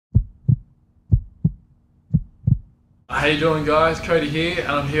How you doing, guys? Cody here,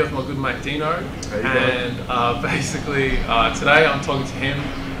 and I'm here with my good mate Dino. And basically today I'm talking to him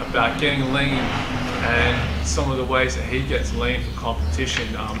about getting lean and some of the ways that he gets lean for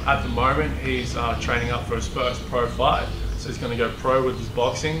competition. At the moment he's training up for his first pro fight, so he's going to go pro with his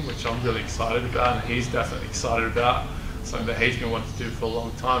boxing, which I'm really excited about, and he's definitely excited about, something that he's been wanting to do for a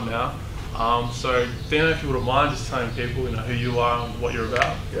long time now. So Dino, if you wouldn't mind just telling people who you are and what you're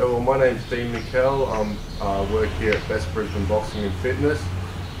about. Yeah, well, my name's Mikelj. I work here at Best Brisbane Boxing and Fitness.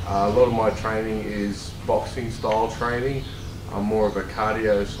 A lot of my training is boxing style training. I'm more of a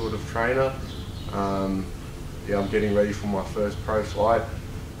cardio sort of trainer. Yeah, I'm getting ready for my first pro fight,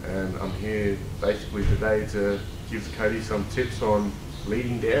 and I'm here basically today to give Cody some tips on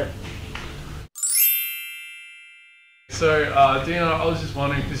leading down. So Dino, I was just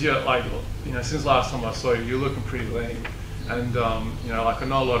wondering, because you're since last time I saw you, you're looking pretty lean, and I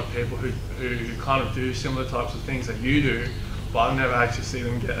know a lot of people who kind of do similar types of things that you do, but I've never actually seen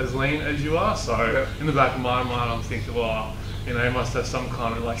them get as lean as you are. So in the back of my mind, I'm thinking, well, he must have some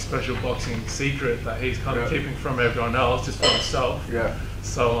kind of special boxing secret that he's kind of keeping from everyone else, just for himself. Yeah.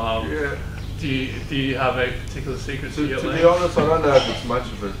 So do you have a particular secret to get lean? To be honest, I don't know if it's much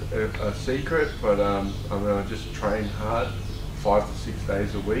of a secret, but I just train hard 5 to 6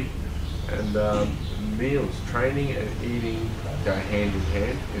 days a week, and meals, training and eating go hand in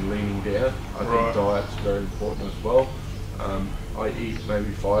hand in leaning down. I think diet's very important as well. I eat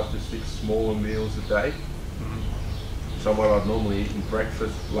maybe 5 to 6 smaller meals a day. So what I'd normally eat in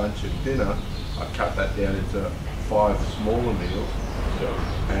breakfast, lunch and dinner, I cut that down into 5 smaller meals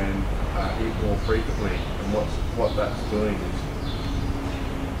and eat more frequently. And what that's doing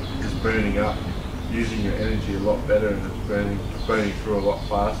is just burning up, using your energy a lot better, and it's burning through a lot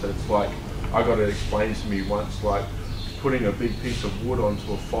faster. It's like, I got it explained to me once, like putting a big piece of wood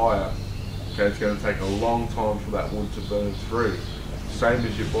onto a fire. Okay, it's going to take a long time for that wood to burn through. Same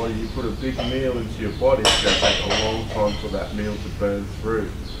as your body, you put a big meal into your body, it's going to take a long time for that meal to burn through.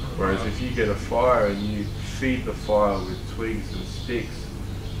 Whereas if you get a fire and you feed the fire with twigs and sticks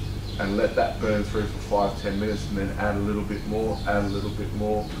and let that burn through for 5-10 minutes, and then add a little bit more,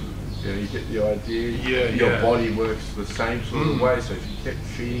 you get the idea. Your body works the same sort of way. So if you kept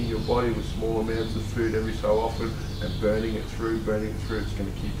feeding your body with small amounts of food every so often and burning it through, it's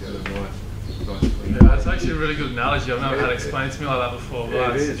going to keep you at a nice clean. Yeah, it's actually a really good analogy. I've never had it explained to me like that before.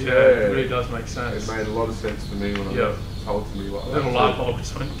 Yeah, it is. It really does make sense. It made a lot of sense to me when I was told to me like that. Little light bulb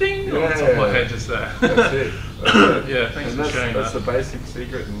just went ding on the top of my head just there. That's it. Yeah, thanks for sharing that. That's the basic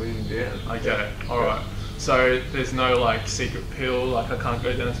secret in leaning down. Okay, alright. So there's no secret pill, I can't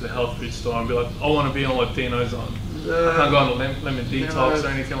go down to the health food store and be like, I want to be on what Dino's on. I can't go on the lemon detox or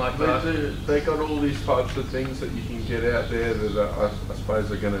anything like that. They got all these types of things that you can get out there that I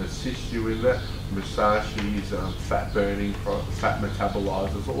suppose are going to assist you in that. Massages, fat burning, fat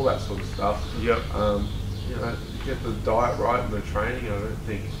metabolizers, all that sort of stuff. Yep. Get the diet right and the training, I don't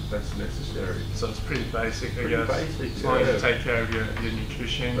think that's necessary. So it's pretty basic, I guess. Basic, as long as you take care of your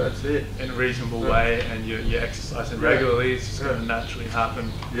nutrition in a reasonable way, and you're exercising regularly, it's just going to naturally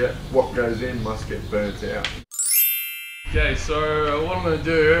happen. Yeah, what goes in must get burnt out. Okay, so what I'm going to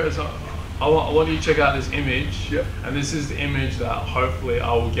do is I want you to check out this image, and this is the image that hopefully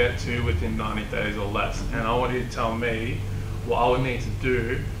I will get to within 90 days or less, and I want you to tell me what I would need to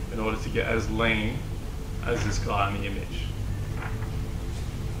do in order to get as lean as this guy in the image.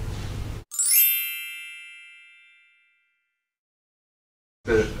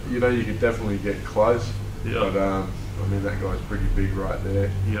 You could definitely get close, but that guy's pretty big right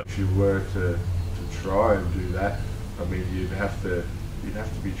there. If you were to try and do that, you'd have to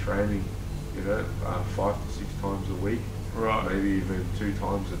be training 5 to 6 times a week, maybe even 2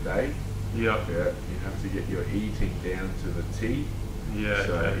 times a day. You have to get your eating down to the T.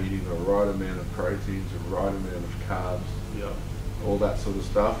 Eating the right amount of proteins, the right amount of carbs, all that sort of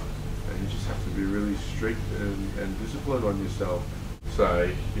stuff, and you just have to be really strict and disciplined on yourself.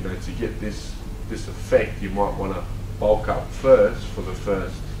 So to get this effect, you might want to bulk up first for the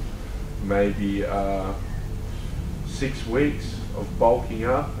first maybe 6 weeks of bulking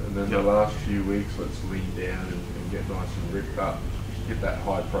up, and then the last few weeks let's lean down and get nice and ripped up. Get that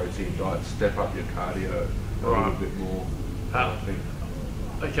high protein diet, step up your cardio a little bit more. I think.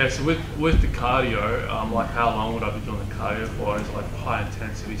 Okay, so with the cardio, how long would I be doing the cardio for? Is it high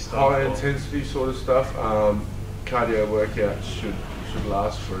intensity stuff? High intensity sort of stuff. Cardio workouts should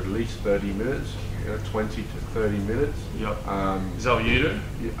last for at least 30 minutes, 20 to 30 minutes. Is that what you do?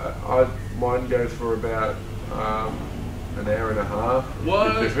 Mine go for about an hour and a half.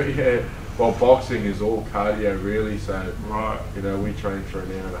 What? Well, boxing is all cardio really, so Right. you know, we train for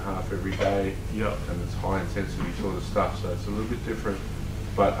an hour and a half every day, Yep. and it's high intensity sort of stuff, so it's a little bit different.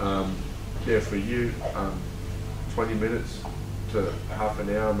 But yeah, for you, 20 minutes to half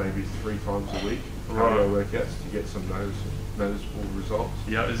an hour, maybe 3 times a week, cardio workouts to get some noticeable results.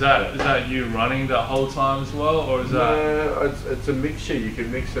 Yeah, is that you running that whole time as well, or is that? No, it's a mixture. You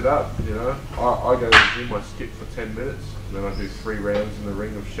can mix it up. You know, I go to the gym. I skip for 10 minutes, then I do 3 rounds in the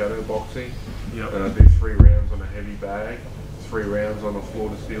ring of shadow boxing. Yep. Then I do 3 rounds on a heavy bag, 3 rounds on a floor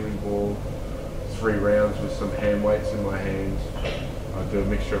to ceiling ball, 3 rounds with some hand weights in my hands. I do a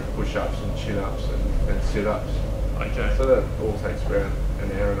mixture of push-ups and chin-ups and sit-ups. Okay. So that all takes around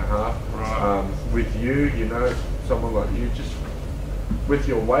an hour and a half. Right. With you know, someone like you, just with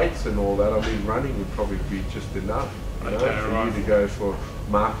your weights and all that, I mean, running would probably be just enough. You know, for you to go for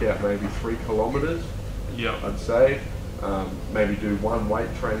mark out maybe 3 kilometers. Yep. I'd say maybe do 1 weight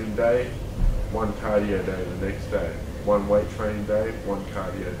training day, 1 cardio day the next day, 1 weight training day, 1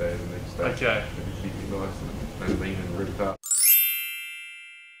 cardio day the next day. Okay. To keep you nice and lean and ripped up.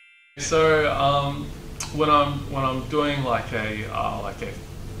 So when I'm doing like a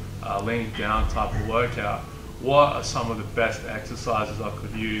leaning down type of workout, what are some of the best exercises I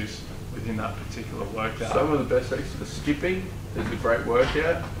could use within that particular workout? Some of the best exercises, skipping is a great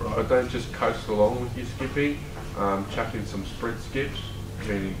workout, but don't just coast along with your skipping. Chuck in some sprint skips,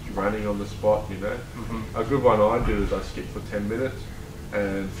 meaning running on the spot, you know. A good one I do is I skip for 10 minutes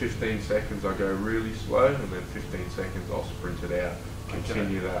and 15 seconds I go really slow, and then 15 seconds I'll sprint it out.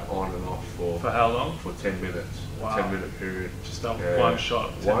 Continue that on and off for how long? For 10 minutes. Wow. 10 minute period. Just one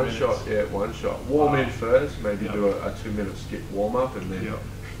shot. 10 one minutes. shot, yeah, one shot. Warm in first, maybe do a 2-minute skip warm up, and then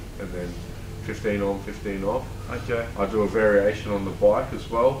 15 on, 15 off. Okay. I do a variation on the bike as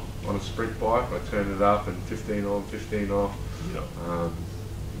well. On a sprint bike, I turn it up and 15 on, 15 off. Yep.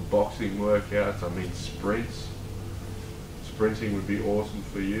 Boxing workouts, I mean sprints. Sprinting would be awesome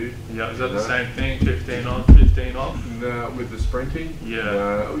for you. Yeah, is that the same thing? 15 on, 15 off? No, with the sprinting.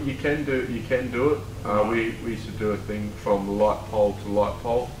 Yeah. You can do it. We used to do a thing from light pole to light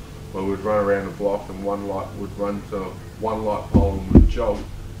pole, where we'd run around a block and one light would run to one light pole and would jog,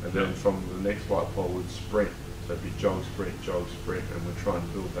 and then from the next light pole would sprint. So it'd be jog, sprint, and we'd try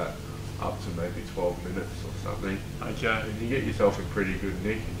and build that up to maybe 12 minutes or something. Okay. And you get yourself in pretty good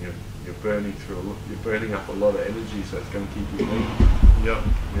nick, and you're burning up a lot of energy, so it's going to keep you lean. Yep.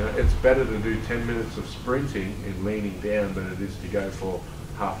 You know, it's better to do 10 minutes of sprinting and leaning down than it is to go for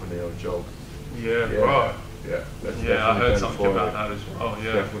half an hour jog. Yeah, right. Yeah, that's I heard something about that as well.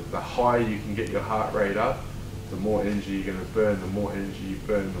 Yeah. Definitely. The higher you can get your heart rate up, the more energy you're going to burn. The more energy you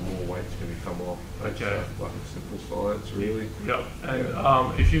burn, the more weight's going to come off. Okay. It's like a simple science, really. Yep.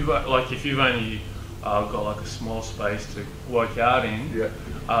 And if you've only got like a small space to work out in,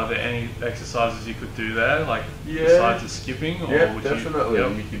 are there any exercises you could do there, like besides the skipping? Or Yeah, would definitely.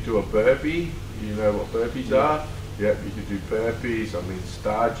 You could do a burpee. You know what burpees are? Yep. You could do burpees. I mean,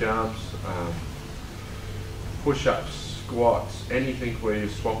 star jumps, push-ups, squats, anything where you're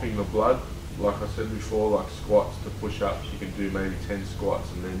swapping the blood. Like I said before, like squats to push-ups, you can do maybe 10 squats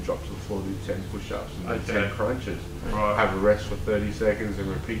and then drop to the floor, do 10 push-ups and then 10 crunches. Right. Have a rest for 30 seconds and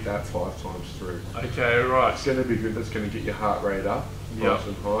repeat that 5 times through. Okay, right. It's going to be good. That's going to get your heart rate up, nice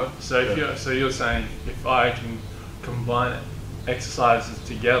and high. So you're saying if I can combine exercises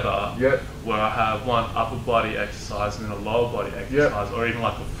together, where I have one upper body exercise and then a lower body exercise, or even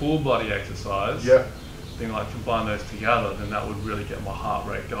like a full body exercise, then like combine those together, then that would really get my heart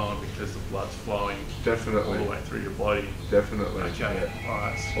rate going because the blood's flowing all the way through your body. Definitely. Okay. All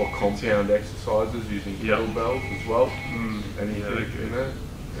right. Or compound exercises using kettlebells as well. Anything, you know.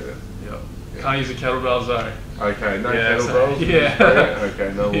 Can't use the kettlebells though. Okay, no kettlebells. So, okay,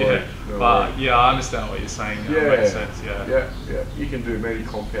 no worries. But I understand what you're saying. That makes sense. Yeah. You can do many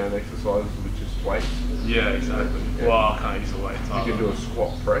compound exercises with just weights. Yeah, exactly. Well, I can't use the weights. You can do a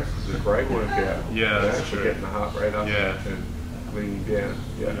squat press. It's a great workout. Yeah, that's true. For getting the heart rate up and leaning down.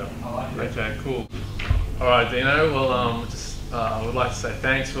 Okay, cool. All right, Dino. Well, I would like to say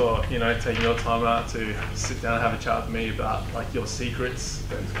thanks for taking your time out to sit down and have a chat with me about like your secrets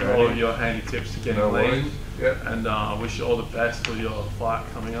and all of your handy tips to getting lean. And wish you all the best with your fight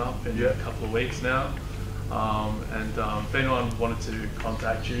coming up in a couple of weeks now. And if anyone wanted to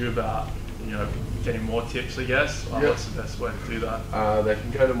contact you about getting more tips, I guess, what's the best way to do that? They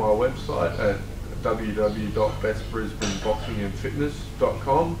can go to my website at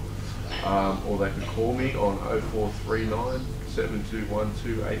www.bestbrisbaneboxingandfitness.com, or they can call me on 0439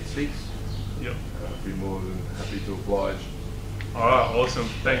 721286. I'd be more than happy to oblige. Alright, awesome.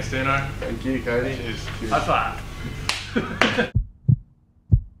 Thanks, Dino. Thank you, Cody. Cheers. High five.